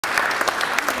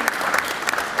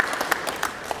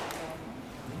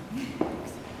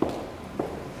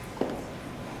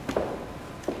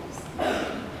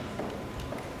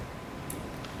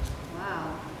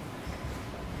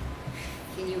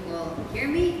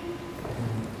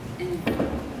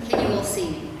see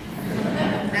me?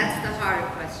 That's the harder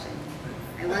question.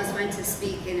 I once went to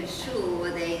speak in a shul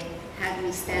where they had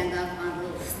me stand up on a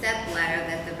little step ladder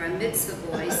that the bar mitzvah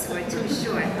boys who are too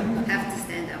short have to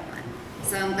stand up on.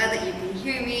 So I'm glad that you can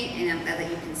hear me, and I'm glad that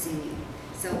you can see me.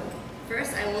 So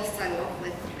first I will start off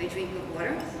with my drink of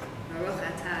water. Baruch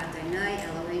atah Adonai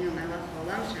Eloheinu melech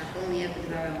haolam she'akol niyeh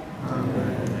b'dvaro.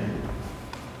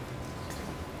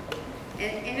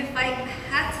 And if I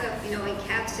had to,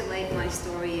 encapsulate my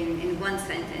story in one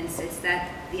sentence, it's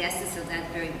that the essence of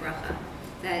that very bracha,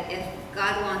 that if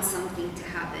God wants something to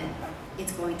happen,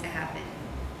 it's going to happen.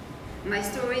 My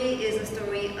story is a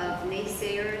story of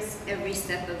naysayers every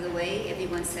step of the way.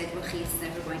 Everyone said, Ruchie, it's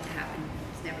never going to happen.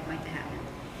 It's never going to happen.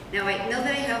 Now I know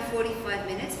that I have 45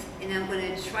 minutes, and I'm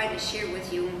going to try to share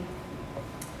with you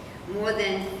more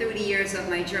than 30 years of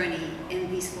my journey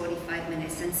in these 45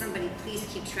 minutes. And somebody please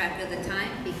keep track of the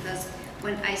time, because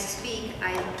when I speak,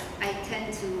 I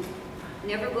tend to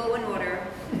never go in order,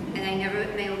 and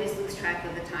I always lose track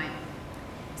of the time.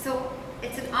 So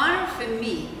it's an honor for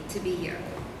me to be here.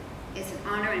 It's an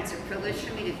honor and it's a privilege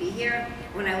for me to be here.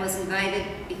 When I was invited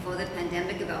before the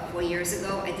pandemic about 4 years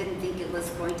ago, I didn't think it was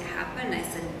going to happen. I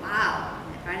said, wow,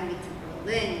 inviting me to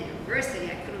Berlin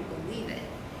University, I couldn't believe it.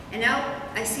 And now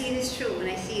I see it is true, and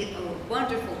I see a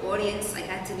wonderful audience. I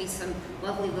got to meet some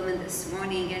lovely women this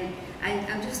morning, and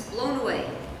I'm just blown away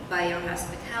by your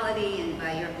hospitality and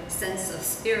by your sense of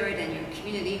spirit and your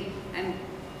community.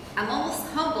 I'm almost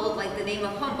humbled, like the name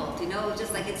of Humboldt,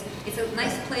 just like it's a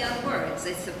nice play on words.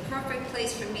 It's a perfect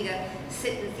place for me to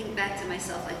sit and think back to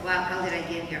myself, like, wow, how did I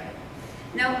get here?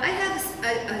 Now, I have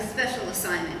a special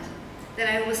assignment that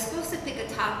I was supposed to pick a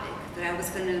topic that was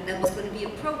going to be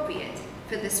appropriate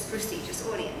for this prestigious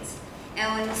audience.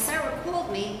 And when Sarah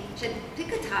called me, she said,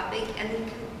 pick a topic and we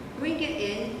can bring it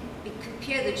in, we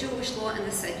compare the Jewish law and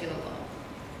the secular law.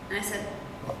 And I said,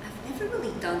 I've never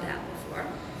really done that before.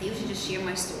 I usually just share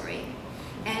my story.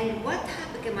 And what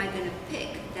topic am I going to pick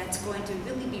that's going to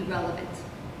really be relevant?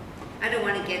 I don't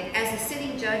want to get, as a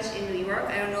sitting judge in New York,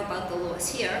 I don't know about the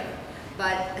laws here,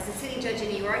 but as a sitting judge in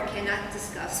New York, I cannot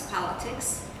discuss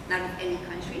politics, not of any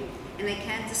country, and I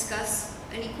can't discuss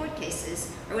any court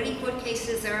cases, or any court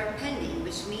cases that are pending,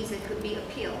 which means it could be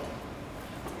appealed.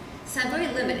 So I'm very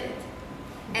limited.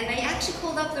 And I actually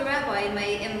called up the rabbi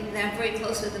that I'm very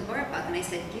close with in Borough, and I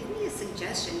said, give me a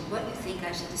suggestion what you think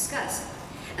I should discuss.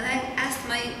 And I asked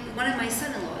one of my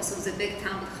son-in-laws, who was a big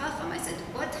Talmud Chacham, I said,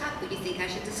 what topic do you think I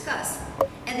should discuss?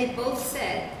 And they both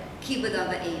said, Kibud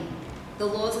Ava'im, the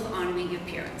laws of honoring your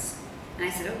parents. And I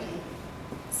said, okay,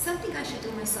 something I should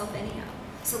do myself anyhow.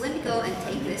 So let me go and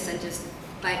take this and just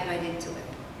bite right into it.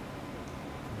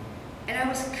 And I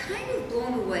was kind of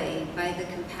blown away by the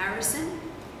comparison,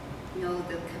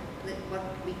 what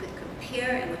we could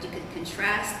compare and what you could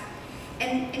contrast.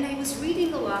 And I was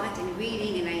reading a lot and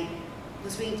I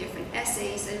was reading different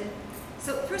essays. And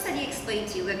so first I need to explain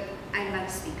to you that I'm not a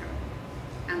speaker.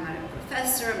 I'm not a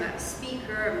professor, I'm not a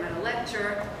speaker, I'm not a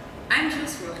lecturer. I'm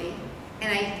just Ruchie,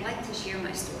 and I like to share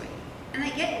my story. And I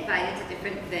get invited to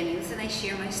different venues and I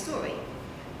share my story.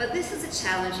 But this is a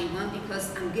challenging one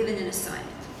because I'm given an assignment.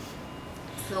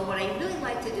 So what I really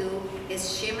like to do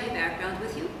is share my background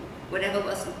with you, whatever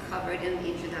wasn't covered in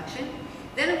the introduction.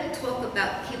 Then I will talk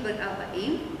about Kibud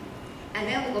Ava'im, and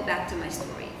then we'll go back to my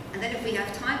story. And then if we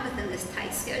have time within this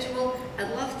tight schedule,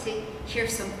 I'd love to hear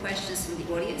some questions from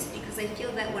the audience, because I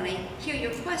feel that when I hear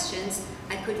your questions,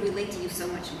 I could relate to you so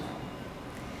much more.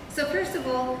 So first of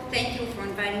all, thank you for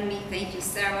inviting me. Thank you,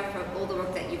 Sarah, for all the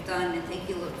work that you've done, and thank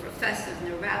you to the professors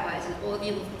and the rabbis and all of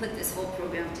you who've put this whole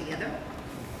program together.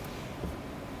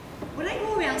 When I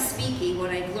go around speaking, what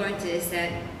I've learned is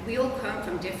that we all come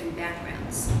from different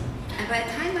backgrounds. And by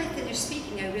the time I finish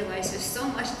speaking, I realize there's so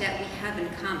much that we have in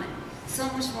common, so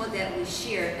much more that we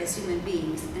share as human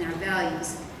beings and our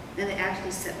values than it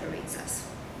actually separates us.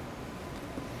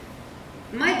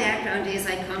 My background is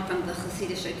I come from the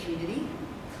Hasidic community.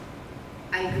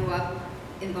 I grew up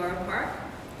in Borough Park,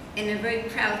 and I'm very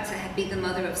proud to be the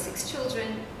mother of 6 children,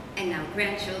 and now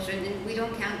grandchildren, and we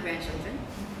don't count grandchildren.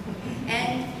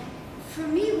 And for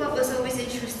me, what was always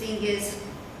interesting is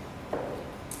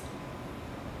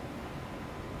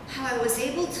how I was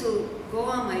able to go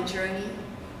on my journey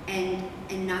and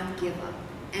not give up.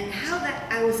 And how that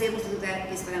I was able to do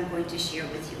that is what I'm going to share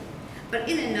with you. But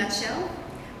in a nutshell,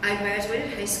 I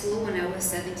graduated high school when I was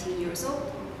 17 years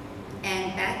old.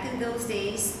 And back in those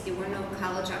days, there were no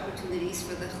college opportunities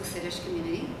for the Hasidic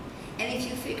community. And if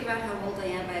you figure out how old I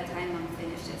am by the time I'm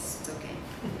finished, it's okay.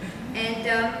 And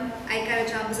I got a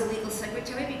job as a legal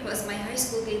secretary because my high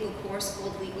school gave a course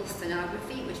called legal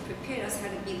stenography, which prepared us how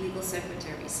to be legal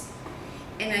secretaries.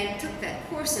 And I took that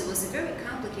course. It was a very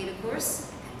complicated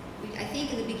course. I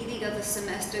think in the beginning of the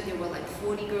semester, there were like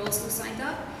 40 girls who signed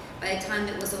up. By the time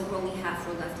it was over, only half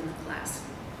were left in the class.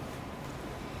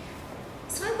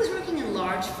 So I was working in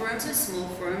large firms and small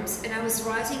firms, and I was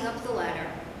rising up the ladder.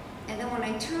 And then when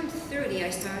I turned 30, I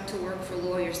started to work for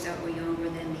lawyers that were younger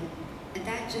than me. And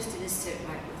that just didn't sit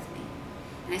right with me.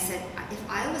 And I said, if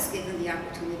I was given the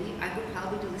opportunity, I would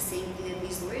probably do the same thing that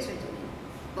these lawyers are doing.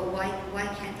 But why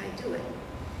can't I do it?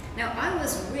 Now, I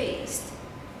was raised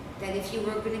that if you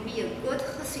were going to be a good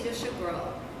Hasidic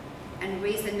girl and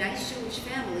raise a nice Jewish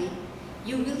family,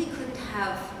 you really couldn't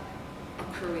have a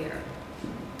career.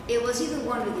 It was either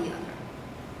one or the other.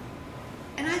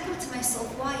 And I thought to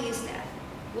myself, why is that?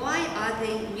 Why are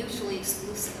they mutually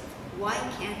exclusive? Why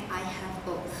can't I have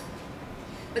both?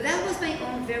 But that was my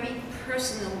own very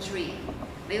personal dream,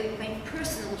 my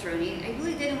personal journey. I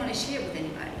really didn't want to share it with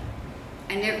anybody.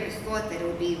 I never thought that it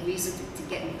would be a reason to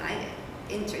get invited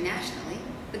internationally,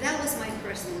 but that was my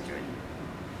personal journey.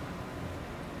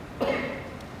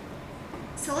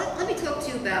 So let me talk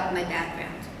to you about my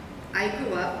background. I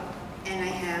grew up and I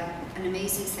have an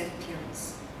amazing set of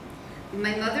parents.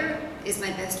 My mother is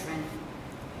my best friend.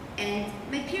 And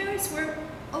my parents were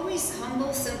always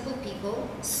humble, simple people,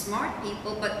 smart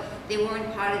people, but they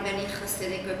weren't part of any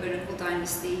Hasidic or rabbinical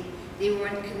dynasty. They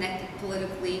weren't connected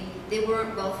politically. They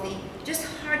weren't wealthy, just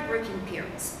hardworking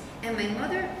parents. And my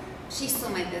mother, she's still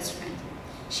my best friend.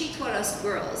 She taught us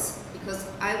girls because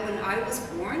when I was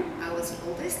born, I was the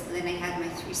oldest, and then I had my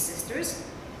 3 sisters.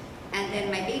 And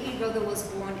then my baby brother was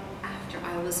born after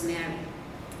I was married.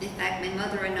 In fact, my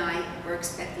mother and I were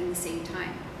expecting the same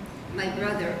time. My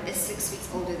brother is 6 weeks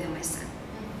older than my son.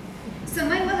 So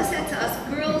my mother said to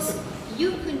us, girls,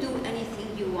 you can do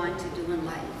anything you want to do in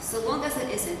life, so long as it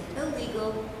isn't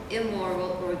illegal,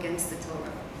 immoral, or against the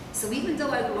Torah. So even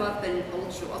though I grew up in an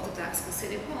ultra-Orthodox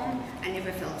Hasidic home, I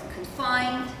never felt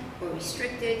confined or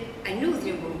restricted. I knew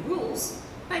there were rules,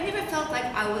 but I never felt like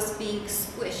I was being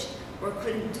squished or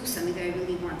couldn't do something that I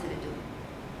really wanted to do.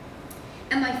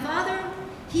 And my father,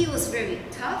 he was very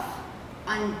tough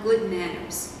on good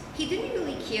manners. He didn't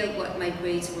really care what my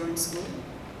grades were in school.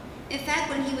 In fact,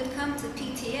 when he would come to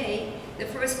PTA, the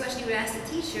first question he would ask the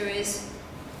teacher is,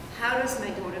 how does my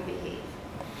daughter behave?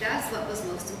 That's what was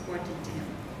most important to him.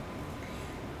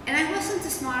 And I wasn't the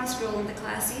smartest girl in the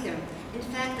class either. In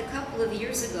fact, a couple of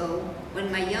years ago,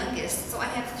 when my youngest, so I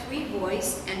have 3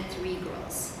 boys and 3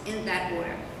 girls, in that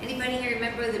order. Anybody here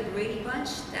remember the Brady Bunch?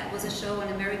 That was a show on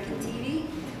American TV.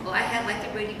 Well, I had like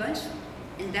the Brady Bunch,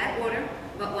 in that order,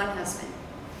 but 1 husband.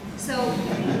 So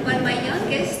when my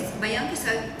youngest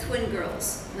are twin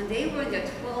girls. When they were in their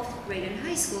 12th grade in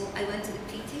high school, I went to the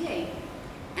PTA.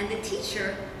 And the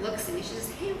teacher looks at me, she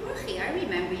says, hey, Ruchie, I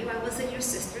remember you. I was in your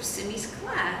sister Simi's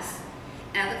class.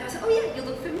 And I look at her and say, oh yeah, you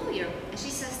look familiar. And she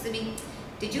says to me,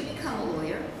 did you become a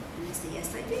lawyer? And I say,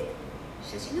 yes, I did.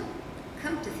 She says, you know,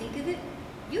 come to think of it,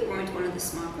 you weren't one of the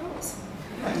smart girls.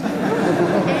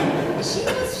 And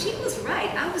she was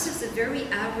right. I was just a very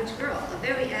average girl, a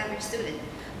very average student.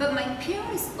 But my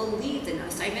parents believed in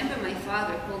us. I remember my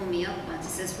father calling me up once.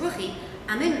 He says, Ruchie,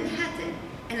 I'm in Manhattan,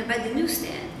 and I'm by the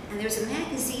newsstand, and there's a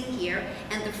magazine here,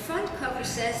 and the front cover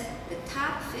says the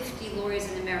top 50 lawyers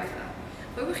in America.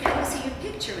 But Ruchie, I don't see your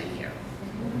picture in here.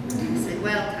 I said,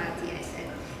 well, Tati, I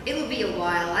said, it'll be a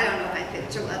while. I don't know if my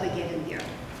picture will ever get in there.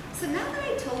 So now that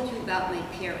I told you about my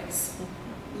parents,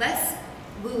 let's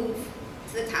move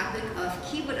to the topic of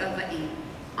Kibbud Avim,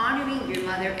 honoring your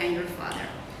mother and your father.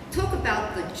 Talk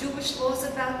about the Jewish laws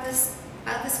about this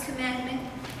commandment,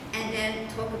 and then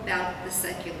talk about the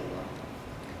secular law.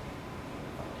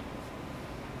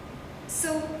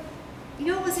 So, you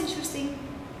know what was interesting?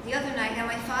 The other night, now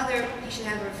my father, he should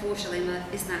have a refuah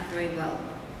shalema, is not very well,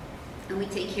 and we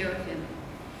take care of him.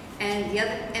 And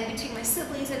between my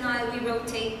siblings and I, we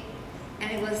rotate,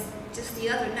 and it was just the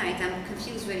other night, I'm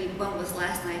confused really when was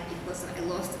last night because I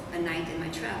lost a night in my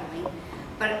traveling,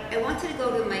 but I wanted to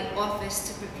go to my office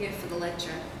to prepare for the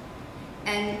lecture,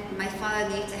 and my father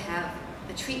needed to have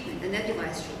a treatment, a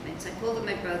nebulized treatment. So I called up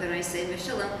my brother and I said,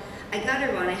 Meshulam, I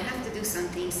gotta run, I have to do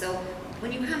something, so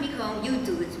when you come home, you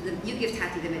do it, you give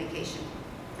Tati the medication.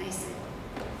 And I said,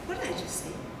 what did I just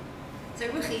say? So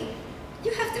Ruchie,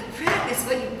 you have to practice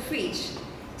what you preach.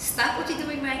 Stop what you're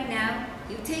doing right now,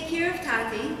 you take care of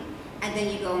Tati, and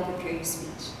then you go and prepare your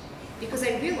speech. Because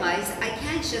I realized I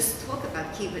can't just talk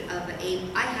about Kibbud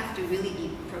Avim, I have to really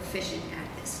be proficient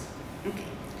at this. Okay,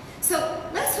 so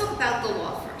let's talk about the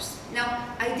law first. Now,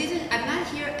 I'm not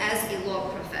here as a law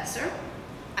professor.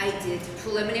 I did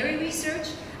preliminary research.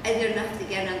 I did enough to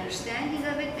get an understanding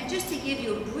of it, and just to give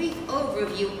you a brief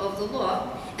overview of the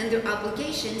law and their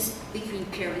obligations between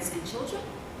parents and children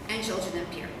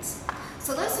and parents.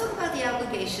 So let's talk about the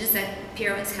obligations that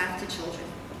parents have to children.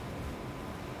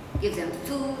 Give them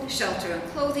food, shelter, and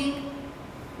clothing.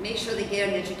 Make sure they get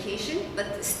an education,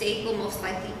 but the state will most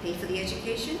likely pay for the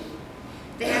education.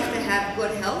 They have to have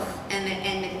good health and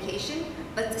medication,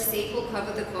 but the state will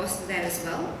cover the cost of that as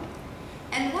well.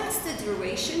 And what's the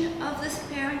duration of this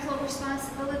parental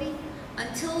responsibility?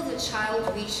 Until the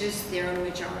child reaches their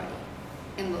majority.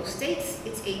 In most states,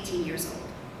 it's 18 years old.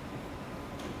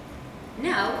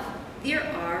 Now, there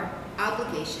are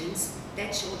obligations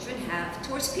that children have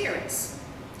towards parents.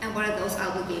 And what are those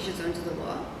obligations under the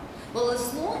law? Well,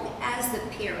 as long as the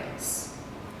parents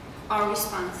are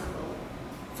responsible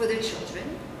for their children,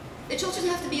 the children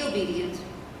have to be obedient.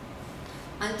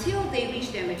 Until they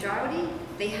reach their majority,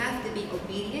 they have to be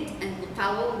obedient and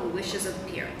follow the wishes of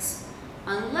the parents,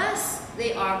 unless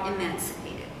they are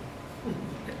emancipated.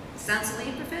 Sounds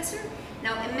familiar, Professor?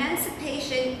 Now,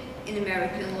 emancipation in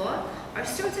American law are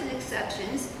certain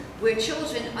exceptions where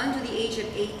children under the age of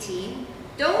 18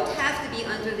 don't have to be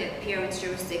under their parents'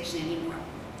 jurisdiction anymore.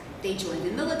 They join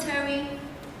the military,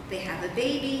 they have a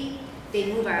baby,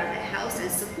 they move out of the house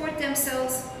and support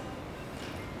themselves.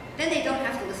 Then they don't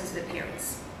have to listen to their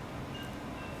parents.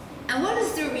 And what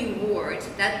is the reward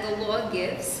that the law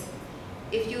gives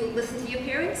if you listen to your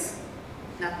parents?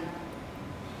 Nothing.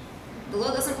 The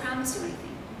law doesn't promise you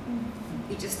anything.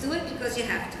 You just do it because you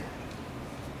have to.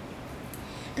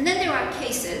 And then there are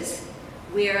cases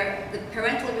where the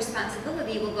parental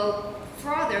responsibility will go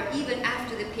farther. Even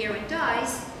after the parent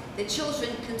dies, the children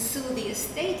can sue the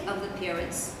estate of the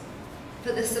parents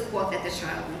for the support that the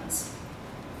child needs.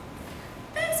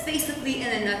 That's basically, in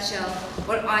a nutshell,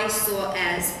 what I saw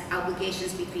as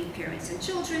obligations between parents and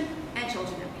children and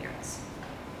parents.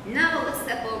 Now let's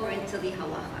step over into the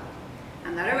halacha.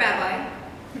 I'm not a rabbi.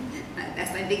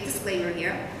 That's my big disclaimer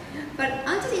here. But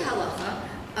under the halacha,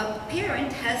 a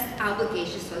parent has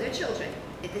obligations for their children.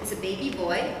 If it's a baby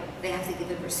boy, they have to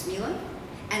give a bris milah,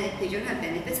 and if they don't have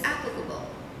benefits applicable,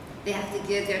 they have to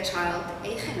give their child a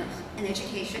chinuch, an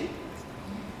education.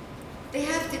 They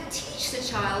have to teach the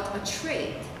child a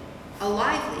trade, a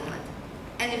livelihood,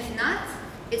 and if not,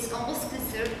 it's almost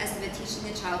considered as if they're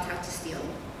teaching the child how to steal.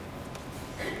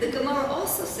 The Gemara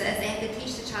also says they have to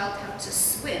teach the child how to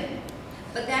swim,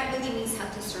 but that really means how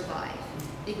to survive.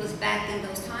 Because back in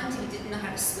those times, if you didn't know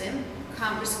how to swim,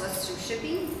 commerce was through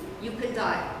shipping, you could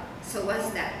die. So what's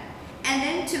that? And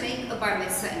then to make a bar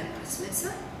mitzvah and a bris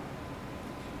mitzvah,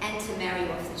 and to marry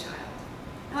off the child.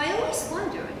 Now I always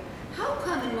wondered, how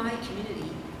come in my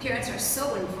community, parents are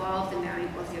so involved in marrying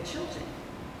both their children?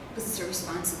 Because it's a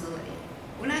responsibility.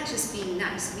 We're not just being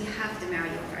nice, we have to marry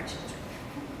off our children.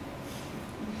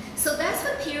 So that's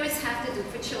what parents have to do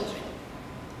for children.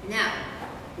 Now,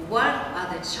 what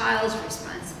are the child's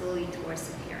responsibility towards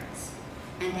the parents?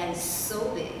 And that is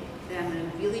so big that I'm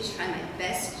going to really try my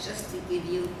best just to give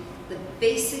you the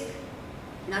basic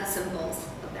nuts and bolts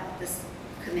about this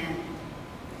commandment.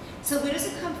 So where does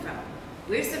it come from?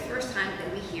 Where's the first time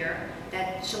that we hear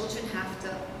that children have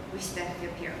to respect their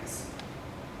parents?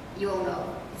 You all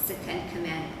know, it's the 10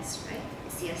 Commandments, right?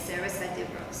 It's the Aseres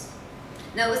HaDibros.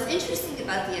 Now, what's interesting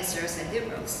about the Aseres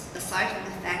HaDibros, aside from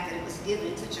the fact that it was given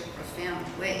in such a profound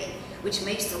way, which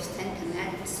makes those 10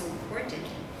 Commandments so important,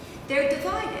 they're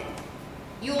divided.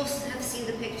 You all have seen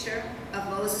the picture of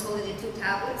Moses holding the 2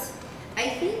 tablets. I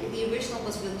think the original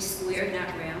was really square, not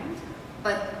round,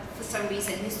 but for some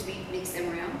reason history makes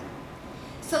them round.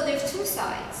 So there's 2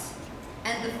 sides,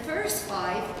 and the first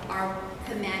 5 are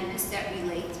commandments that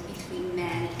relate between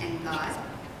man and God,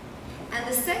 and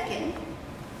the second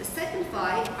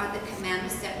 5 are the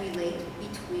commandments that relate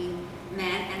between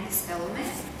man and his fellow man.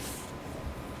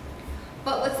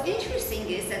 But what's interesting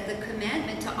is that the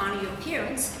commandment to honor your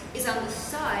parents is on the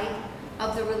side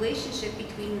of the relationship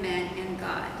between man and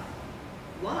God.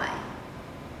 Why?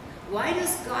 Why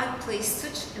does God place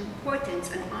such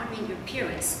importance on honoring your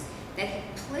parents that he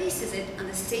places it on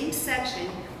the same section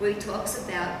where he talks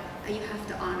about how you have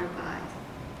to honor God?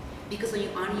 Because when you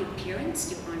honor your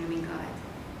parents, you're honoring God.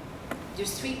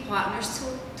 There's 3 partners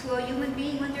to a human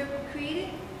being when they're created.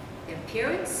 Their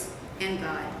parents and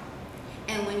God.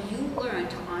 And when you learn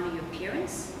to honor your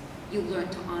parents, you learn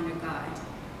to honor God.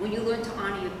 When you learn to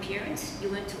honor your parents, you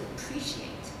learn to appreciate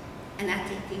and not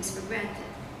take things for granted.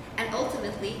 And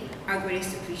ultimately, our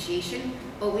greatest appreciation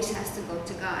always has to go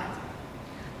to God.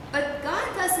 But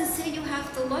God doesn't say you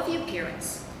have to love your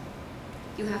parents.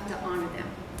 You have to honor them.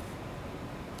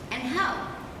 And how?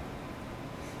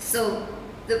 So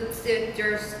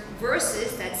There's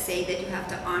verses that say that you have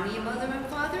to honor your mother and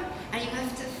father, and you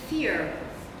have to fear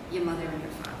your mother and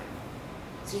your father.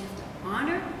 So you have to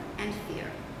honor and fear.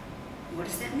 What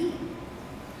does that mean?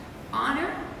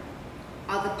 Honor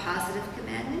are the positive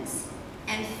commandments,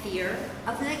 and fear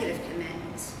of the negative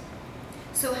commandments.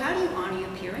 So how do you honor your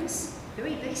parents?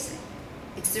 Very basic.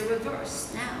 It's the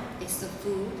reverse now. It's the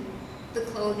food, the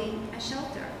clothing, and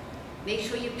shelter. Make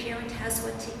sure your parent has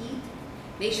what to eat.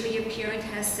 Make sure your parent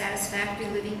has satisfactory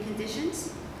living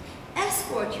conditions.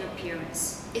 Escort your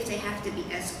parents if they have to be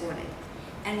escorted,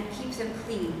 and keep them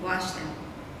clean, wash them.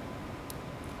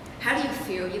 How do you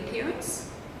fear your parents?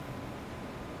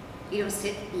 You don't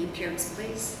sit in your parents'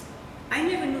 place. I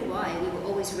never knew why. We were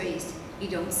always raised, you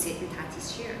don't sit in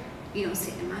Tati's chair. You don't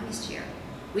sit in Mommy's chair.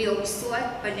 We always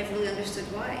thought, but never really understood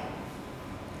why.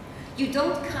 You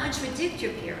don't contradict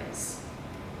your parents.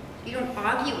 You don't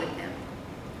argue with them.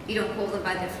 You don't call them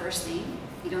by their first name.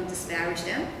 You don't disparage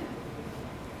them.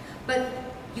 But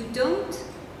you don't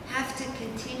have to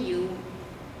continue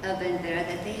a vendetta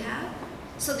that they have.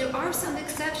 So there are some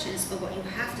exceptions of what you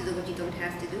have to do, what you don't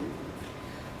have to do.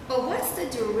 But what's the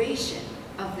duration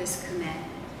of this commandment?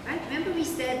 Right? Remember we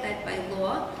said that by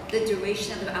law, the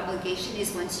duration of the obligation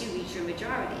is once you reach your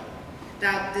majority.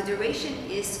 The duration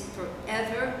is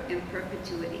forever in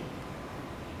perpetuity.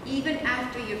 Even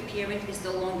after your parent is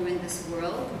no longer in this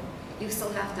world, you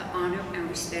still have to honor and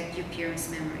respect your parents'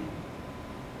 memory.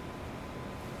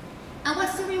 And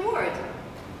what's the reward?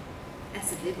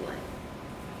 That's a big one.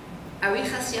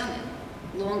 Arichas Yamim,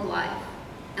 long life.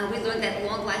 And we learned that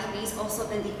long life means also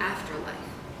in the afterlife.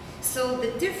 So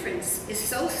the difference is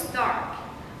so stark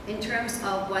in terms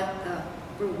of what the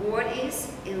reward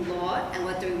is in law and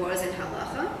what the reward is in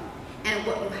halacha, and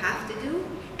what you have to do,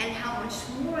 and how much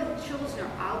more the children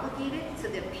are obligated to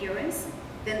their parents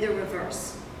than the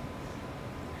reverse.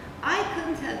 I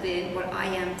couldn't have been what I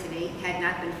am today had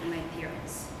not been for my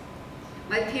parents.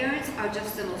 My parents are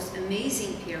just the most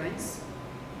amazing parents.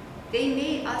 They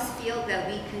made us feel that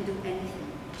we can do anything.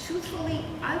 Truthfully,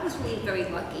 I was really very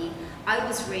lucky. I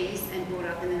was raised and brought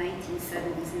up in the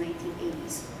 1970s and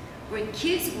 1980s, where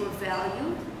kids were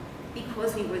valued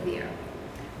because we were there.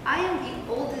 I am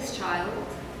the oldest child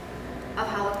of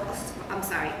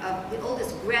the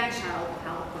oldest grandchild of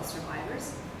Holocaust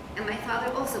survivors, and my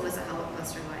father also was a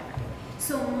Holocaust survivor.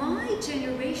 So my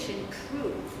generation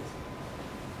proved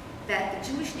that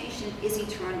the Jewish nation is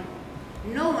eternal.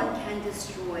 No one can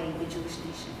destroy the Jewish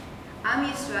nation. Am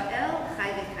Yisrael Chai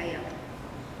V'Kayam.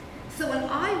 So when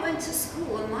I went to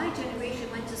school, and my generation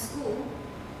went to school,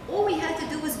 all we had to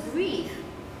do was breathe.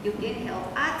 You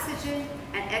inhale oxygen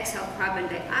and exhale carbon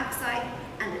dioxide,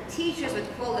 and the teachers would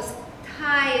call us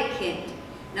Tayakind.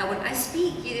 Now when I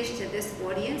speak Yiddish to this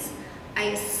audience, I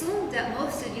assume that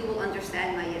most of you will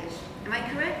understand my Yiddish. Am I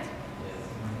correct?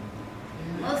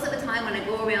 Yes. Most of the time when I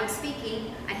go around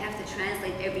speaking, I have to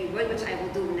translate every word, which I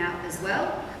will do now as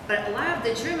well. But a lot of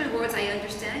the German words I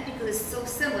understand because it's so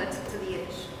similar to the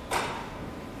Yiddish.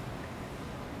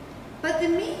 But the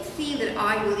main theme that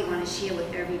I really want to share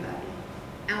with everybody,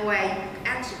 and why I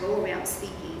actually go around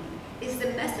speaking, is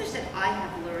the message that I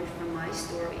have learned from my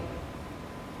story,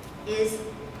 is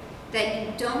that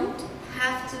you don't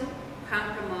have to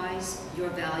compromise your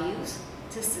values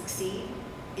to succeed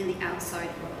in the outside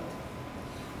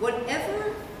world.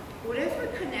 Whatever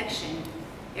connection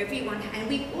everyone, and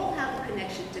we all have a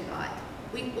connection to God.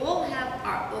 We all have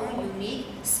our own unique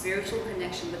spiritual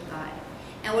connection with God.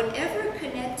 And whatever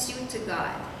connects you to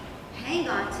God, hang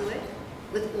on to it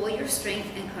with all your strength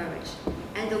and courage.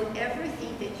 And don't ever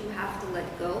think that you have to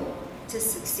let go to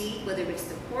succeed, whether it's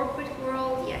the corporate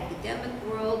world, the academic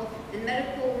world, the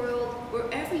medical world,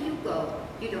 wherever you go,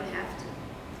 you don't have to.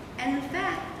 And in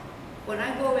fact, when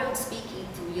I go around speaking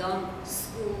to young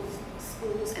schools,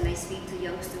 and I speak to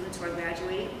young students who are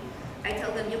graduating, I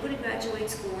tell them, you're going to graduate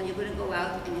school and you're going to go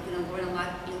out and you're going to learn a lot.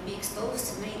 You'll be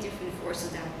exposed to many different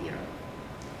forces out there.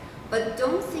 But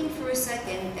don't think for a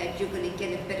second that you're going to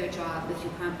get a better job if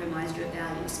you compromise your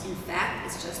values. In fact,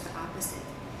 it's just the opposite.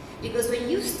 Because when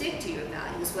you stick to your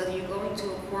values, whether you're going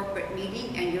to a corporate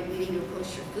meeting and you're eating your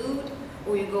kosher food,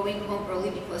 or you're going home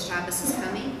early because Shabbos is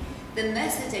coming, the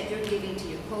message that you're giving to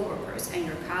your coworkers and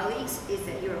your colleagues is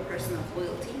that you're a person of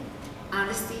loyalty,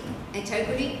 honesty,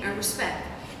 integrity, and respect.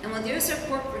 And when there's a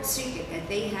corporate secret that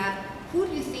they have, who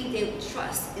do you think they would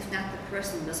trust if not the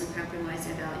person who doesn't compromise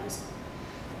their values?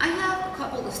 I have a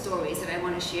couple of stories that I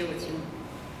want to share with you.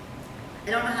 I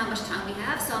don't know how much time we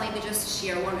have, so I'll maybe just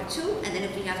share one or two, and then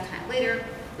if we have time later,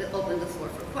 we'll open the floor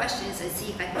for questions and see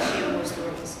if I can share more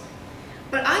stories.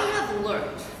 But I have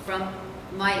learned from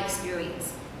my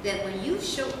experience that when you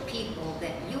show people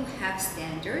that you have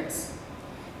standards,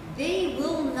 they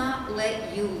will not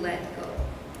let you let go.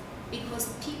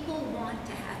 Because people want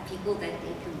to have people that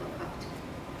they can look up to.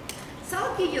 So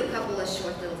I'll give you a couple of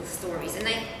short little stories, and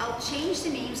I'll change the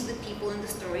names of the people in the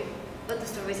story, but the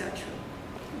stories are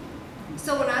true.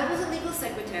 So when I was a legal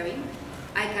secretary,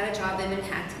 I got a job in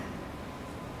Manhattan.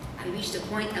 I reached a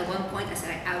point, at one point I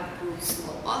said I outgrew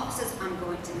small offices, I'm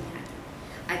going to Manhattan.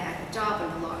 I got a job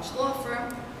in a large law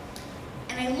firm,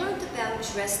 and I learned about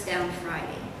Dress Down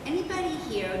Friday. Anybody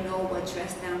here know what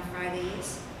Dress Down Friday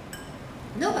is?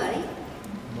 Nobody?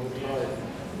 No.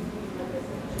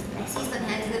 I see some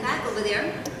hands in the back over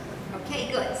there.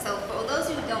 Okay, good. So for those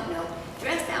who don't know,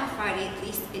 Dress Down Friday, at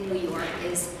least in New York,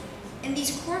 is in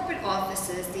these corporate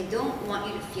offices, they don't want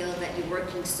you to feel that you're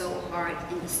working so hard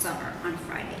in the summer on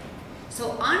Friday.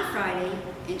 So on Friday,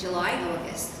 in July and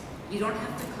August, you don't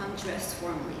have to come dressed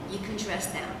formally. You can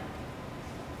dress down.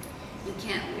 You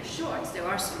can't wear shorts, there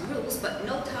are some rules, but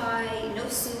no tie, no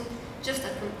suit, just a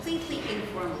completely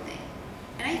informal day.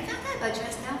 And I found out about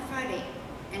Dress Down Friday,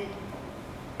 and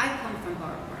I come from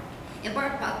Borough Park. In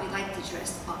Borough Park, we like to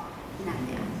dress up, not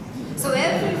down. So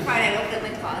every Friday, I opened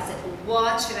up my closet,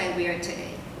 what should I wear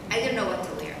today? I didn't know what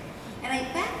to wear.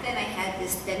 And back then, I had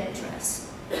this denim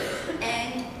dress.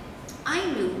 And I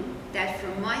knew that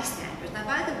for my standards, now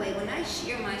by the way, when I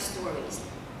share my stories,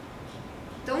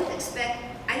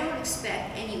 I don't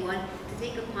expect anyone to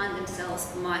take upon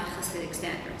themselves my Hasidic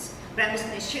standards. But I'm just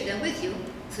going to share them with you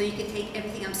so you can take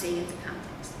everything I'm saying into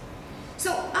context.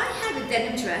 So I had a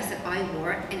denim dress that I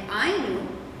wore, and I knew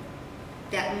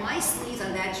that my sleeves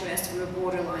on that dress were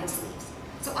borderline sleeves.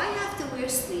 So I have to wear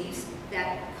sleeves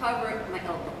that cover my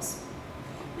elbows.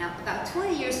 Now, about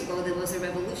 20 years ago, there was a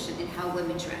revolution in how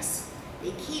women dress.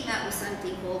 They came out with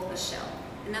something called a shell,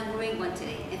 and I'm wearing one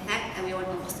today. In fact, I wear one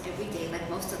almost every day, like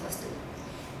most of us do.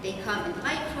 They come in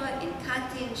lycra, in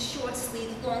cotton, short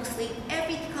sleeve, long sleeve,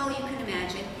 every color you can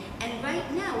imagine. And right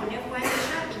now, whenever I go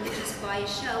shopping, you just buy a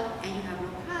shell and you have no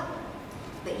problem.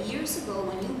 But years ago,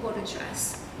 when you bought a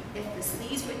dress, if the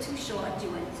sleeves were too short, you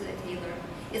went to the tailor.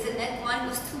 If the neckline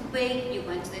was too big, you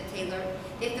went to the tailor.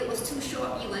 If it was too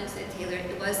short, you went to the tailor.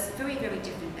 It was very, very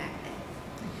different back then.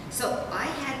 So I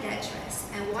had that dress.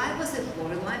 And why was it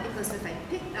borderline? Because if I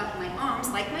picked up my arms,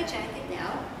 like my jacket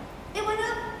now, it went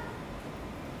up.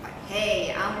 But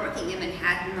hey, I'm working in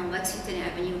Manhattan on Lexington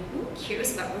Avenue. Who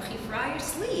cares about Ruchie Freier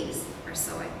sleeves? Or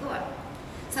so I thought.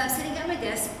 So I'm sitting at my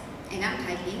desk, and I'm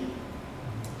typing.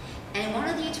 And one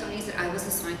of the attorneys that I was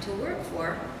assigned to work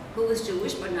for, who was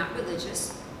Jewish but not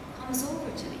religious, comes over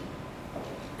to me.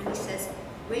 And he says,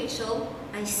 Rachel,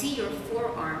 I see your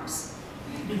forearms.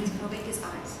 He's rubbing his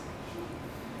eyes.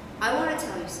 I want to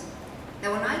tell you something.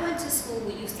 Now, when I went to school,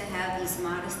 we used to have these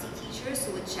modesty teachers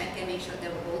who would check and make sure they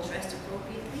were all dressed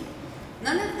appropriately.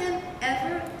 None of them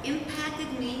ever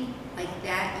impacted me like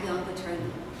that young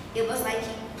attorney. It was like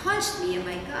he punched me in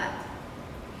my gut.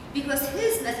 Because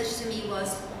his message to me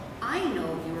was, I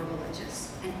know you're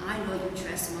religious, and I know you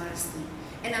dress modestly,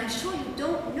 and I'm sure you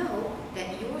don't know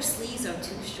that your sleeves are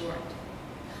too short.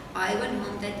 I went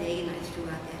home that day and I threw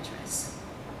out that dress.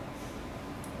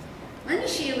 Let me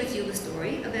share with you a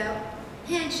story about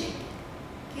handshaking,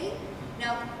 okay?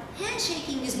 Now,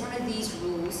 handshaking is one of these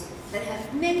rules that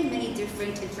have many, many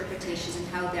different interpretations in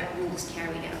how that rule is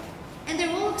carried out. And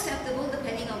they're all acceptable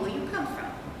depending on where you come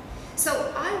from.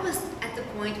 So I was at the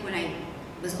point when I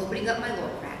was opening up my law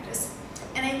practice,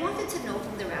 and I wanted to know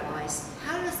from the rabbis,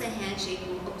 how does the handshake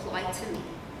rule apply to me?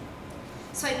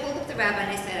 So I pulled up the rabbi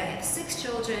and I said, I have 6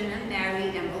 children, I'm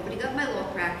married, I'm opening up my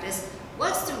law practice.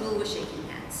 What's the rule with shaking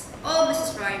hands? Oh,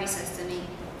 Mrs. Freier, he says to me,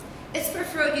 it's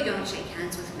preferred you don't shake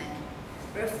hands with men.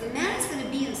 But if the man is going to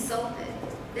be insulted,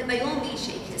 then by all means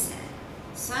shake his hand.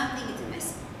 So I'm thinking to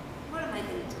myself, what am I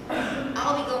going to do?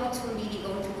 I'll be going to a meeting,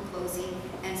 going to a closing,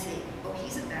 and say, oh,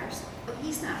 he's embarrassed. Oh,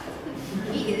 he's not.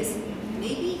 He is.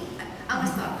 Maybe I'm going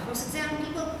to start crossing down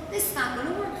people. This is not going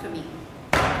to work for me.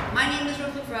 My name is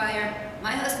Ruchie Freier.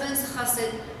 My husband's a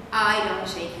chassid. I don't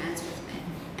shake hands with men.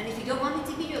 And if you don't want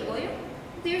me to be your lawyer,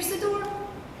 there's the door.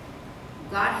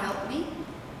 God help me.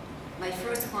 My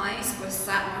first clients were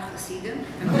Satmar Chassidim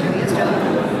from Kiryas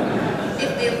Ya'arim.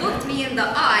 If they looked me in the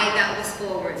eye, that was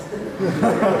forward.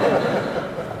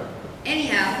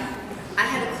 Anyhow, I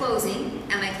had a closing,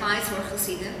 and my clients were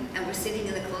Chassidim, and we're sitting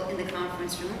in the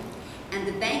conference room, and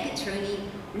the bank attorney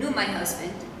knew my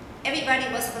husband.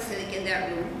 Everybody was Chassidic in that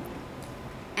room.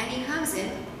 And he comes in,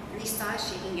 and he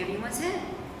starts shaking everyone's hand.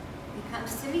 He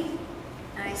comes to me,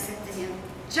 and I said to him,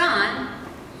 John,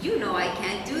 you know I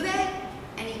can't do that.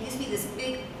 And he gives me this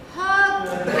big hug,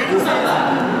 and he says,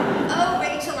 oh,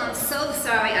 Rachel, I'm so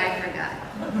sorry, I forgot.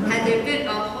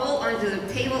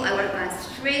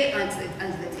 straight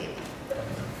under the table.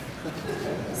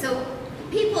 So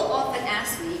people often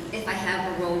ask me if I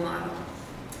have a role model.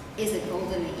 Is it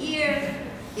Golda Meir?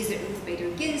 Is it Ruth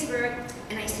Bader Ginsburg?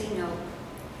 And I say no.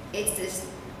 It's this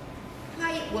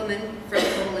quiet woman from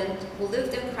Poland who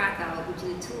lived in Krakow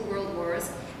between the 2 world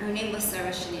wars, and her name was Sarah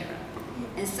Schenirer.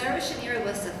 And Sarah Schenirer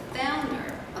was the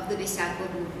founder of the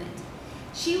Besaco movement.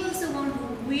 She was the one who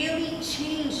really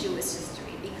changed Jewish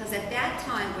history, because at that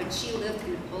time when she lived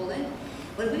in Poland,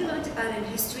 when we learned about it in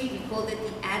history, we called it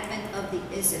the advent of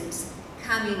the isms.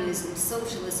 Communism,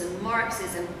 socialism,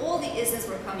 Marxism, all the isms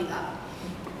were coming up.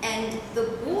 And the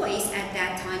boys at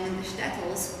that time in the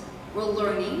shtetls were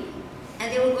learning,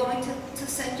 and they were going to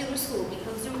secular school,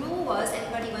 because the rule was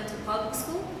everybody went to public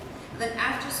school, and then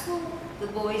after school, the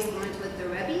boys learned with their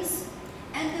rebbes,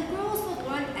 and the girls would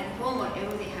learn at home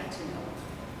whatever they had to know.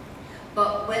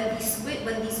 But when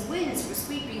these winds were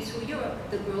sweeping through Europe,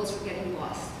 the girls were getting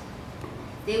lost.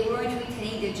 They weren't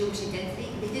retaining their Jewish identity.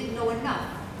 They didn't know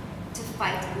enough to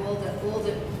fight all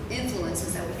the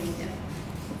influences that were hitting them.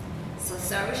 So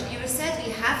Sarah Schenirer said,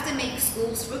 we have to make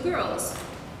schools for girls.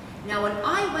 Now, when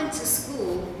I went to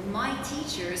school, my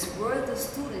teachers were the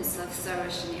students of Sarah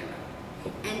Schenirer,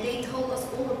 and they told us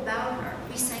all about her.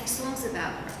 We sang songs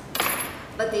about her,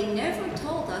 but they never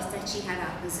told us that she had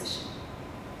opposition.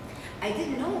 I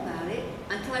didn't know about it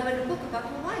until I read a book about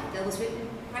her life that was written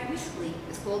quite recently.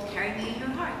 It's called Carry Me in Your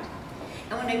Heart.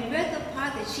 And when I read the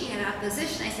part that she had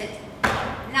opposition, I said,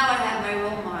 now I have my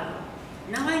role model.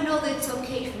 Now I know that it's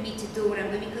okay for me to do what I'm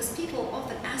doing, because people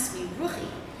often ask me, Ruchie,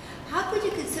 how could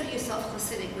you consider yourself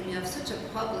Hasidic when you have such a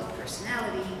public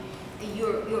personality, and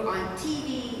you're on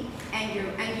TV, and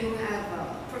you have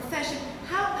a profession?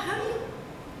 How do you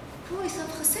call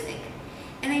yourself Hasidic?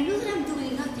 And I knew that I'm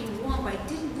doing nothing wrong, but I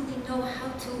didn't really know how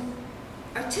to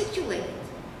articulate it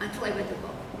until I read the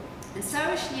book. And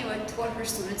Sarah Schenirer taught her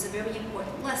students a very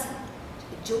important lesson.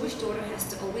 A Jewish daughter has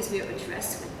to always wear a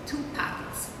dress with 2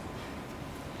 pockets.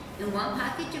 In one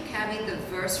pocket you carry the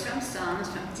verse from Psalms,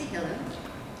 from Tehillim,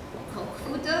 Kol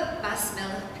Kvuda Bas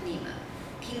Melech Pnima.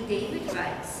 King David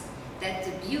writes that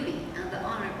the beauty and the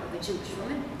honor of a Jewish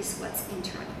woman is what's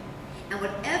internal. And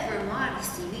whatever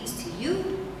modesty leads to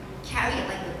you, carry it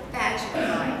like a badge of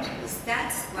pride, because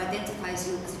that's what identifies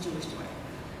you as a Jewish daughter.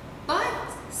 But,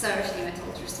 Sarah Schenirer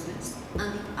told her students,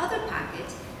 on the other pocket,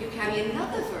 you carry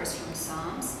another verse from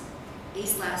Psalms,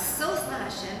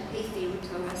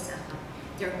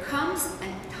 there comes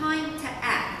a time to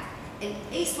act. And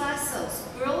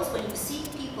girls, when you see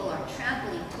people are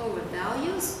trampling Torah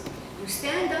values, you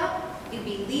stand up, you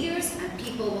be leaders, and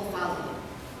people will follow you.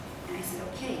 And I said,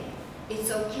 okay,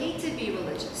 it's okay to be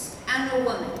religious, and a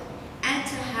woman, and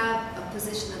to have a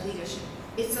position of leadership.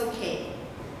 It's okay.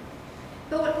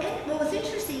 But what was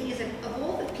interesting is that of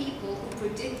all the people who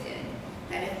predicted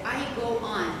that if I go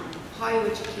on higher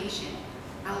education,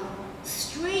 I'll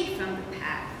stray from the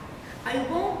path, I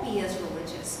won't be as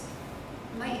religious,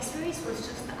 my experience was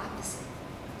just the opposite.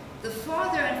 The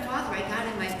farther and farther I got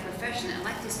in my profession, I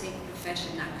like to say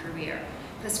profession, not career,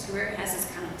 because career has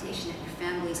this connotation that your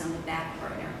family is on the back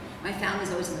burner. My family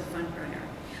is always on the front burner.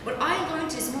 What I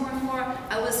learned is more and more,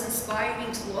 I was inspiring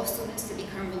law students to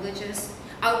become religious.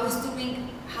 I was doing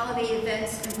holiday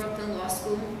events in Brooklyn Law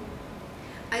School.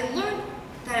 I learned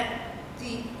that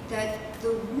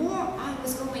the more I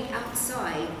was going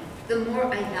outside, the more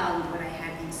I valued what I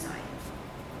had inside.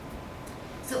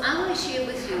 So I'm going to share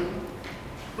with you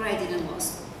what I did in law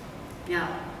school.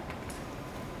 Now,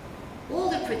 all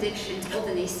the predictions, all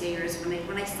the naysayers,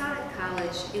 when I started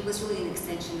college, it was really an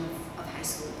extension of high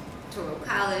school. Touro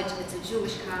College, it's a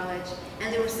Jewish college,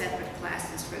 and there were separate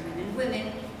classes for men and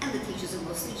women, and the teachers are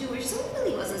mostly Jewish, so it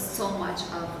really wasn't so much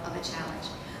of a challenge.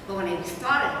 But when I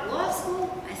started law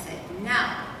school, I said,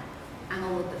 now, I'm a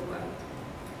little bit worried.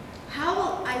 How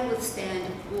will I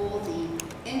withstand all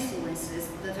the influences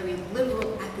of a very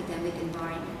liberal academic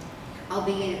environment? I'll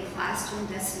be in a classroom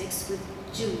that's mixed with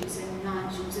Jews and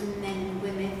non-Jews and men and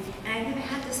women, and I never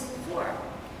had this before.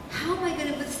 How am I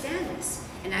going to withstand this?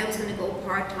 And I was going to go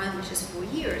part-time, which is 4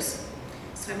 years.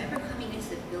 So I remember coming into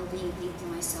the building and thinking to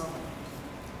myself,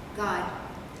 God,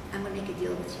 I'm going to make a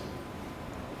deal with you.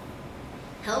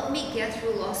 Help me get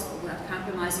through law school without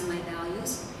compromising my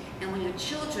values, and when your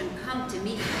children come to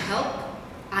me for help,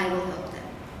 I will help them.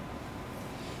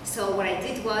 So what I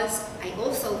did was, I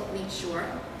also made sure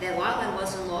that while I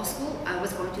was in law school, I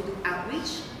was going to do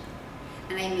outreach,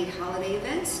 and I made holiday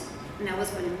events, and I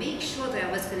was going to make sure that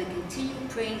I was going to continue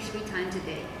praying 3 times a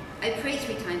day. I pray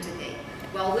 3 times a day.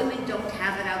 While women don't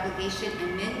have that obligation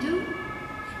and men do,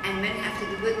 and men have to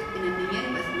do it in a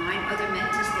minyan with 9 other men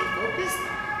to stay focused,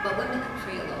 but women can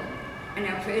pray alone. And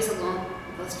our prayers alone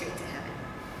go straight to heaven.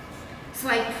 So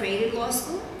I prayed in law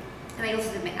school, and I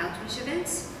also did my outreach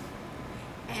events.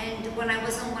 And when I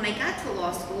got to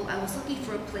law school, I was looking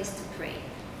for a place to pray.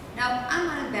 Now, I'm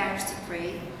not embarrassed to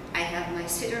pray. I have my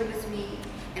sitter with me,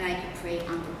 and I can pray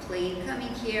on the plane coming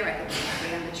here, I can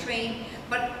pray on the train,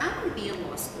 but I'm going to be in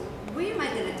law school. Where am I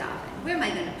going to daven? Where am I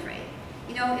going to pray?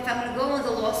 You know, if I'm going to go in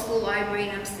the law school library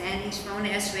and I'm standing, Shemona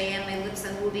Esrei, and my lips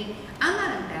are moving, I'm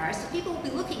not embarrassed. So people will be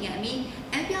looking at me,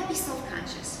 and maybe I'll be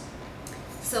self-conscious.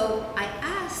 So I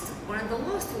asked one of the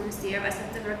law students there, I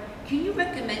said to her, can you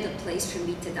recommend a place for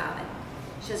me to daven?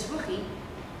 She says, Ruchie,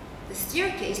 the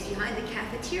staircase behind the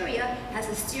cafeteria has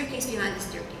a staircase behind the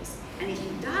staircase. And if you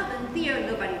daven there,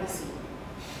 nobody will see you.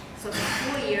 So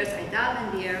for 4 years, I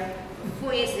davened there. For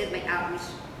 4 years, I did my outreach.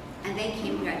 And then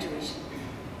came graduation.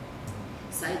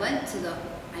 So I went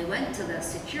to the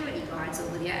security guards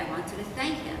over there. I wanted to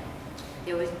thank them.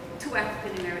 There were 2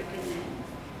 African-American men.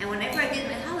 And whenever I did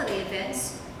my holiday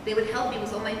events, they would help me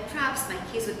with all my props. My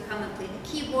kids would come and play the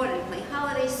keyboard and play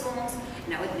holiday songs.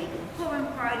 And I would make a Purim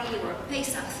party or a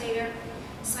Pesach Seder.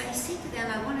 So I said to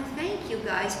them, I want to thank you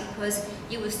guys because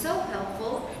you were so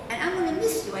helpful, and I'm going to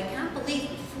miss you. I can't believe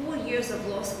 4 years of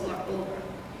law school are over.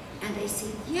 And they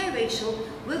said, yeah, Rachel,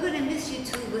 we're going to miss you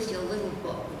too with your little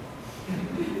book. My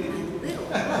little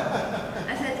book?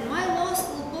 I said, my law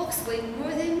school books weigh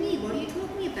more than me. What are you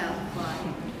talking about,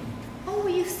 Clyde? Oh,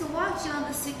 we used to watch you on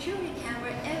the security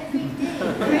camera every day.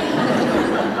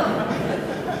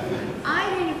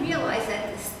 I didn't realize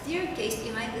that the staircase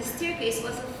behind the staircase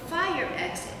was a fire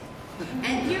exit.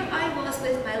 And here I was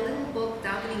with my little book,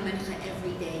 davening mincha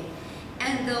every day.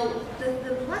 And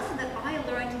the lesson that I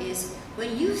learned is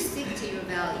when you stick to your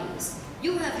values,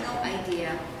 you have no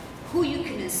idea who you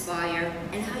can inspire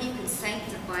and how you can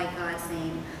sanctify God's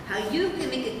name, how you can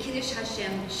make a Kiddush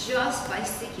Hashem just by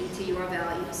sticking to your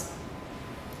values.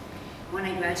 When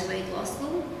I graduated law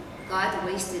school, God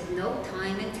wasted no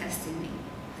time in testing me.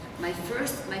 My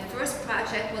first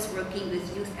project was working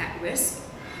with youth at risk.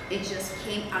 It just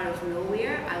came out of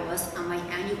nowhere. I was on my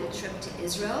annual trip to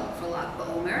Israel for Lag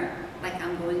BaOmer, like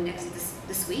I'm going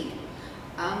this week.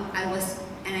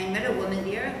 I met a woman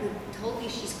there who told me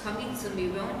she's coming to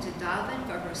Miron to daven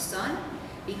for her son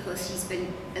because he's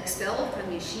been expelled from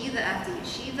yeshiva after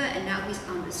yeshiva and now he's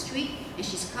on the street and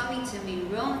she's coming to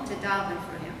Miron to daven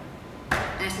for him.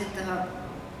 And I said to her,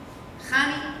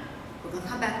 Chani, we're going to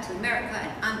come back to America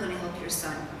and I'm going to help your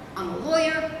son. I'm a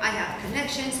lawyer, I have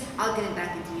connections, I'll get him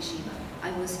back into yeshiva.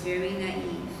 I was very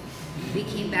naive. We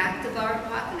came back to Bar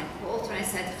Park and I called her and I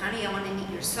said, Honey, I want to meet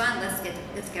your son, let's get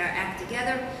our act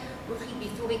together. Ruchie,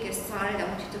 before we get started, I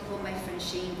want you to call my friend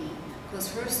Shavy,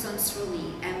 because her son's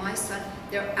Sruli and my son,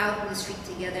 they're out in the street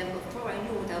together. And before I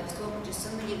knew it, I was talking to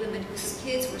so many women whose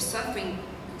kids were suffering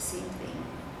the same thing.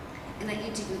 And I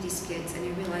interviewed these kids and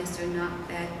I realized they're not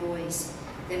bad boys.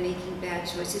 They're making bad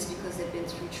choices because they've been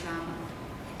through trauma.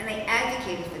 And I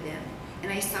advocated for them,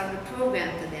 and I started a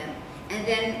program for them. And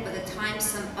then by the time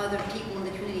some other people in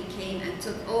the community came and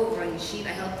took over a yeshiva, I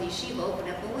helped the yeshiva open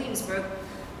up in Williamsburg,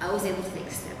 I was able to take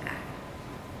a step back.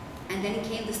 And then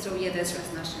came the story of Ezras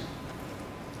Nashon.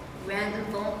 Random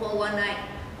phone call one night,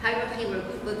 hi Ruchie, we're a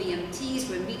group of EMTs,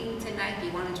 we're meeting tonight, we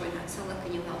want to join Hatzalah,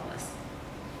 can you help us?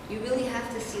 You really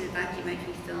have to see the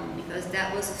documentary film because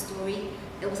that was a story,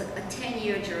 it was a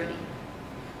 10-year journey.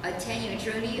 A 10-year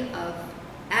journey of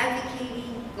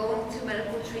advocating, going through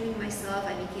medical training myself.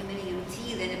 I became an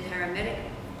EMT, then a paramedic.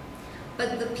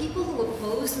 But the people who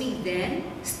opposed me then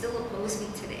still oppose me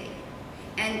today.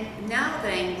 And now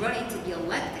that I'm running to be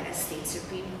elected as state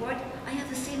Supreme Court, I have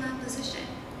the same opposition.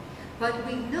 But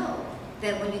we know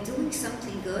that when you're doing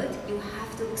something good, you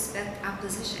have to expect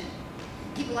opposition.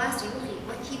 People ask me, Ruchie,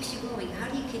 what keeps you going? How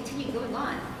do you continue going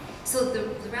on? So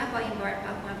the rabbi in Bar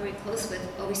I'm very close with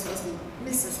always tells me,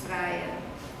 Mrs. Freier,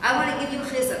 I want to give you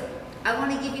chizuk. I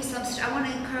want to give you I want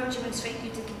to encourage you and strengthen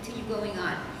you to continue going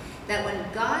on. That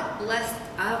when God blessed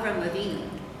Avram Avinu,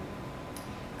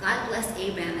 God blessed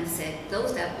Abraham and said,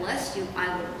 those that bless you,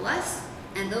 I will bless,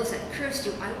 and those that curse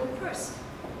you, I will curse.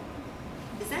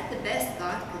 Is that the best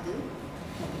God could do?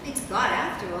 It's God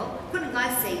after all. Couldn't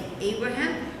God say,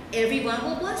 Abraham, everyone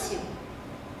will bless you?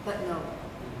 But no.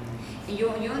 And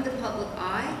when you're in the public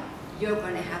eye, you're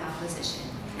going to have opposition.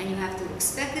 And you have to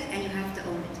expect it and you have to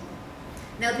own it.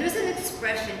 Now there's an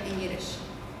expression in Yiddish,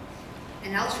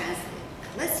 and I'll translate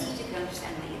it. Let's see if you can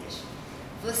understand my Yiddish.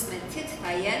 Was men tit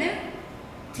vayener,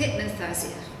 tit men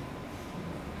farzir.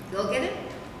 Go get it?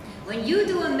 When you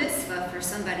do a mitzvah for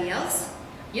somebody else,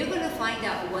 you're going to find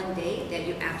out one day that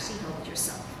you actually helped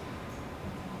yourself.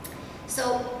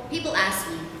 So people ask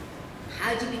me,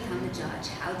 how did you become a judge?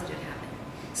 How did it happen?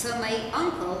 So my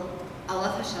uncle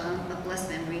Allah Hashem, of blessed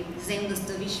memory, his name was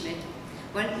Dovi Schmidt.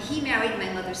 When he married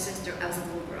my mother's sister, I was a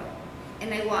little girl.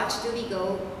 And I watched Dovi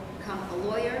go become a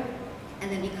lawyer,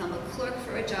 and then become a clerk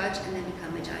for a judge, and then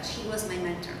become a judge. He was my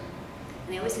mentor.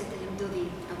 And I always said to him, Dovi,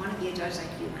 I want to be a judge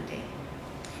like you one day.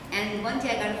 And one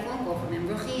day I got a phone call from him,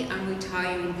 Ruchie, I'm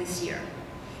retiring this year.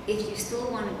 If you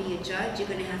still want to be a judge, you're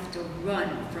going to have to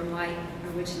run for my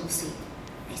original seat.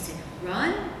 I said,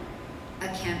 run? A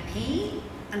campaign?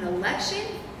 An election?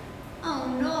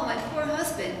 Oh no, my poor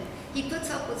husband. He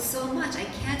puts up with so much. I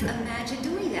can't imagine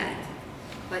doing that.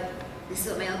 But this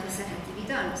is what my uncle said had to be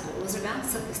done. So it was around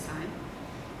this time.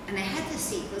 And I had to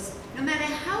see, because no matter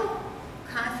how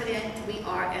confident we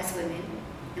are as women,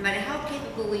 no matter how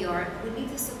capable we are, we need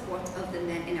the support of the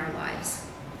men in our lives.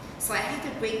 So I had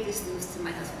to break this news to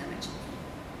my husband and my children.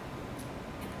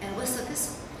 And it was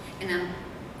sukkahs, and I'm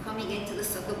coming into the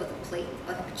sukkah with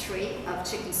a tray of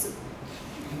chicken soup.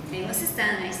 And he sits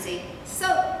down and I say, so,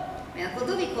 my Uncle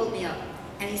Dovi called me up,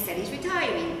 and he said he's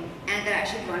retiring, and that I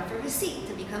should run for his seat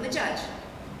to become a judge.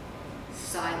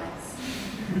 Silence.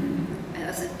 My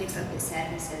husband picks up his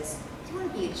head and says, do you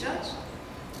want to be a judge?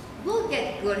 We'll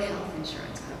get good health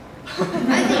insurance coverage.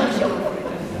 I think we should go for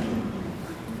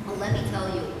it. Well, let me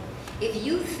tell you, if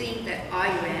you think that I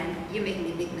ran, you're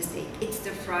making a big mistake. It's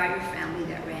the Freier family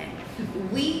that ran.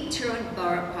 We turned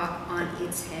Borough Park on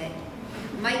its head.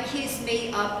 My kids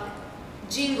made up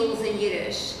jingles in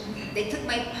Yiddish. They took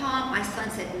my palm. My son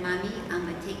said, Mommy, I'm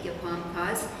going to take your palm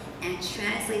cards and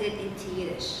translate it into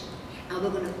Yiddish. And we're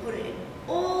going to put it in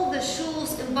all the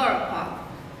shuls in Borough Park.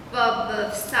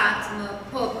 Baba, Satma,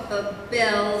 Popa,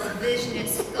 Bells,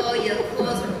 Vishnitz, Skoya,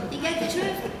 Klausner. You get the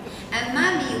drift? And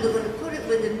Mommy, we're going to put it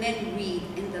where the men read,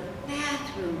 in the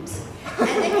bathrooms. And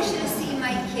then you should have seen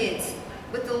my kids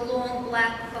with the long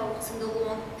black coats and the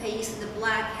long face and the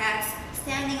black hats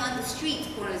standing on the street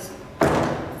corners.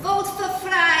 Vote for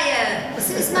Freier!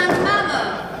 This is my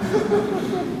mama!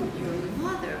 Your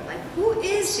mother, like, who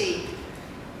is she?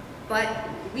 But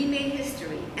we made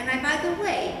history. And by the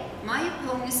way, my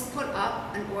opponents put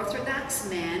up an Orthodox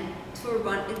man to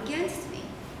run against me.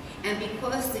 And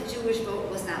because the Jewish vote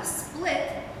was now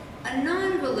split, a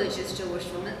non-religious Jewish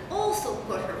woman also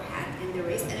put her hat in the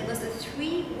race, and it was a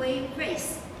three-way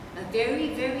race, a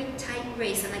very, very tight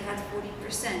race, and I got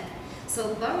 40%.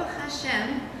 So Baruch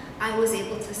Hashem, I was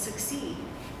able to succeed.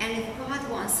 And if God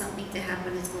wants something to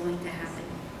happen, it's going to happen.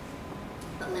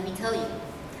 But let me tell you,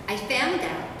 I found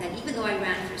out that even though I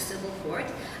ran for civil court,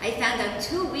 I found out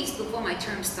 2 weeks before my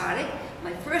term started,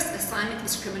 my first assignment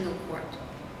is criminal court.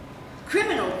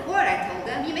 Criminal court, I told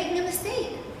them, you're making a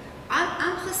mistake.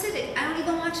 I'm Hasidic. I don't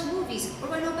even watch movies.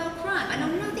 What do I know about crime? I know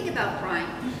nothing about crime.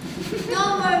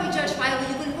 Don't worry, Judge Freier,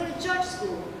 you're going to go to judge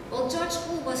school. Well, judge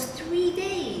school was 3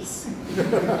 days.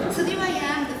 So there I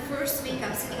am, the first week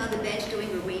I'm sitting on the bench doing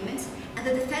arraignments, and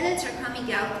the defendants are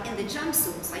coming out in the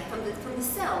jumpsuits, like from the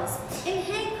cells, in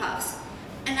handcuffs.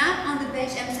 And I'm on the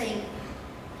bench, I'm saying,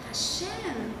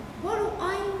 Hashem, what do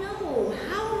I know?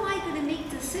 How am I going to make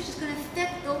decisions going to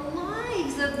affect the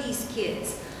lives of these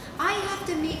kids? I have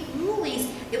to make rulings.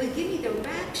 They would give me the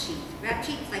rap sheet. Rap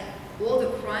sheets, like all the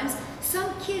crimes.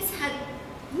 Some kids had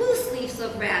loose leaves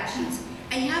of rap sheets.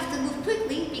 And you have to move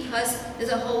quickly because there's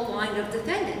a whole line of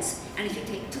defendants. And if you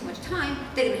take too much time,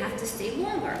 they're going to have to stay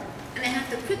longer. And I have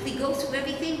to quickly go through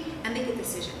everything and make a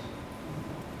decision.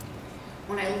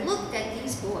 When I looked at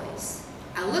these boys,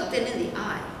 I looked them in the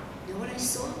eye. You know what I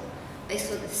saw? I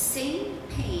saw the same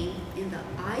pain in the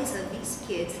eyes of these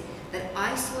kids that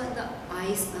I saw in the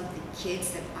eyes of the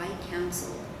kids that I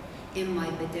counseled in my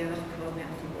Bederach program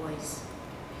for boys.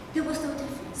 There was no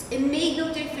difference. It made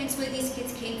no difference where these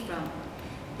kids came from.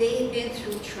 They've been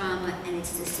through trauma and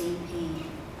it's the same pain.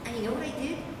 And you know what I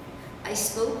did? I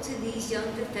spoke to these young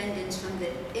defendants from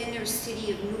the inner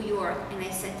city of New York and I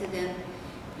said to them,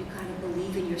 you gotta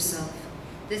believe in yourself.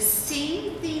 The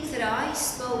same things that I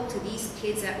spoke to these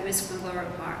kids at risk from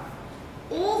Borough Park,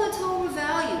 all the Torah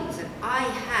values that I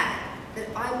had, that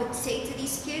I would say to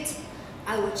these kids,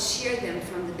 I would share them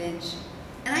from the bench.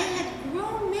 And I had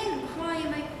grown men cry in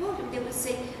my courtroom. They would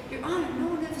say, Your Honor, no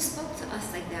one ever spoke to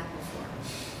us like that before.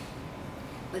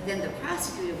 But then the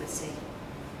prosecutor would say,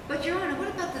 but Your Honor, what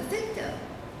about the victim?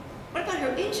 What about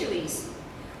her injuries?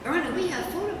 Your Honor, we have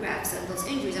photographs of those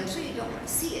injuries. I'm sure you don't want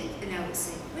to see it. And I would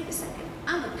say, wait a second,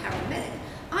 I'm a paramedic.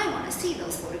 I want to see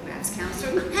those photographs,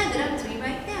 counselor. Hand it up to me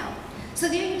right now. So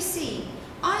there you see,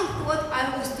 I thought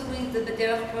I was doing the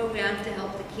Bederach program to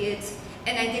help the kids,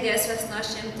 and I did Esras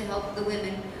Nashim to help the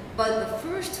women. But the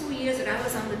first 2 years that I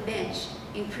was on the bench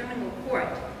in criminal court,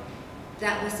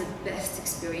 that was the best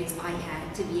experience I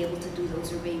had to be able to do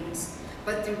those arraignments.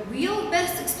 But the real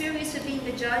best experience of being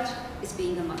the judge is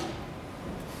being a mother.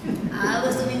 I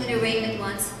was doing an arraignment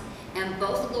once, and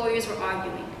both lawyers were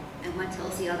arguing, and one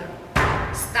tells the other,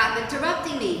 "Stop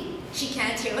interrupting me. She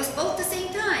can't hear us both at the same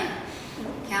time."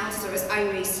 Counselors, I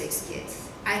raised 6 kids.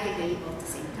 I can hear you both at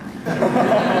the same time.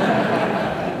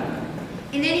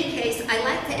 In any case, I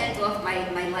like to end off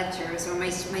my lectures or my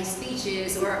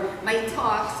speeches or my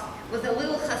talks with a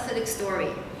little Hasidic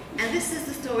story. And this is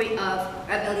the story of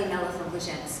Rabbi Elimelech of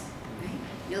Lezhensk. Right?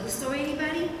 You know the story,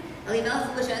 anybody? Elimelech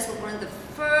of Lezhensk was one of the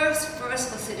first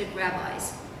Hasidic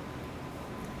rabbis.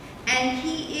 And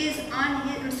he is on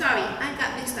his, I'm sorry, I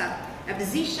got mixed up. Rabbi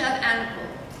Zisha of Anapol.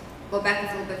 Go back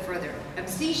a little bit further. Rabbi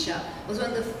Zisha was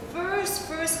one of the first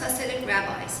Hasidic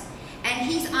rabbis. And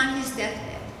he's on his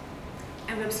deathbed.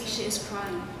 And Rabbi Zisha is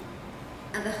crying.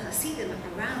 And the Hasidim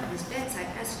around his bedside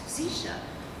asked Zisha,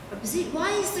 "Why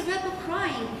is the Rebbe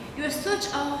crying? You're such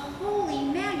a holy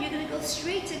man. You're going to go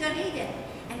straight to Gan Eden."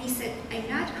 And he said, "I'm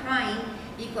not crying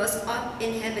because up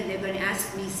in heaven they're going to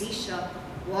ask me, Zisha,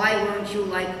 why weren't you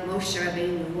like Moshe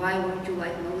Rabbeinu? Why weren't you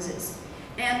like Moses?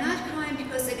 And I'm not crying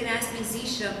because they're going to ask me,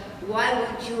 Zisha, why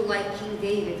weren't you like King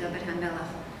David, David HaMelech?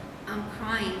 I'm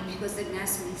crying because they're going to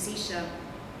ask me, Zisha,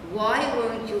 why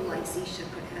weren't you like Zisha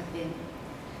could have been?"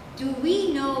 Do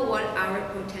we know what our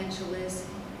potential is?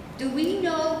 Do we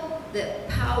know the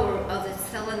power of the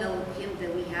Tzelem Elohim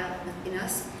that we have in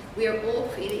us? We are all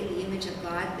created in the image of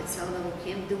God, the Tzelem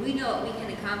Elohim. Do we know what we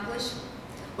can accomplish?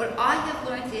 What I have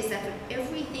learned is that for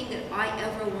everything that I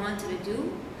ever wanted to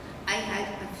do, I had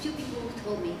a few people who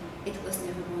told me it was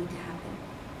never going to happen.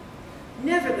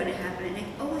 Never going to happen. And I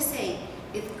always say,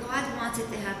 if God wants it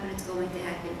to happen, it's going to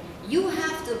happen. You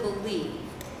have to believe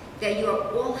that you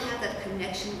all have that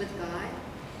connection with God.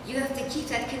 You have to keep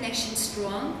that connection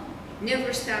strong,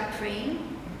 never stop praying,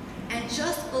 and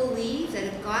just believe that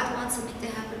if God wants something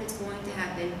to happen, it's going to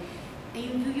happen. And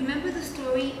you remember the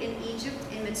story in Egypt,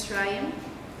 in Mitzrayim,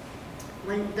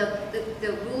 when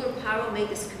the ruler Paro made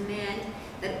this command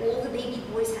that all the baby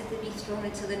boys had to be thrown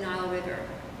into the Nile River.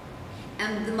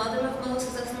 And the mother of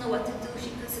Moses doesn't know what to do.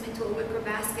 She puts him into a wicker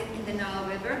basket in the Nile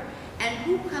River. And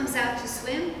who comes out to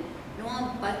swim? No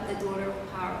one but the daughter of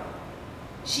Paro.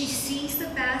 She sees the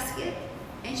basket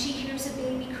and she hears a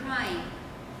baby crying.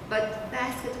 But the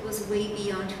basket was way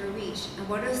beyond her reach. And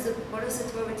what does the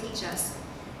Torah teach us?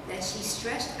 That she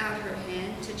stretched out her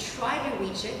hand to try to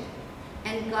reach it,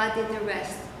 and God did the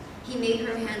rest. He made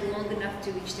her hand long enough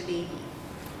to reach the baby.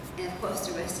 And of course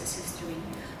the rest is history.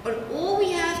 But all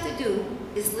we have to do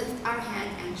is lift our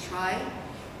hand and try,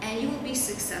 and you will be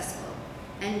successful.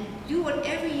 And do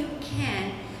whatever you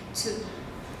can to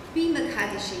be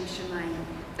Mekadeshim Shemayim.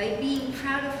 By being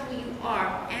proud of who you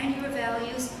are and your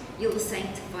values, you will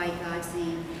sanctify God's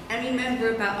name. And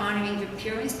remember about honoring your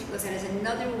parents, because that is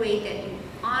another way that you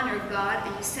honor God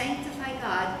and you sanctify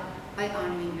God by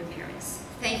honoring your parents.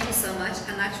 Thank you so much.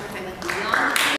 I'm not sure if I went beyond the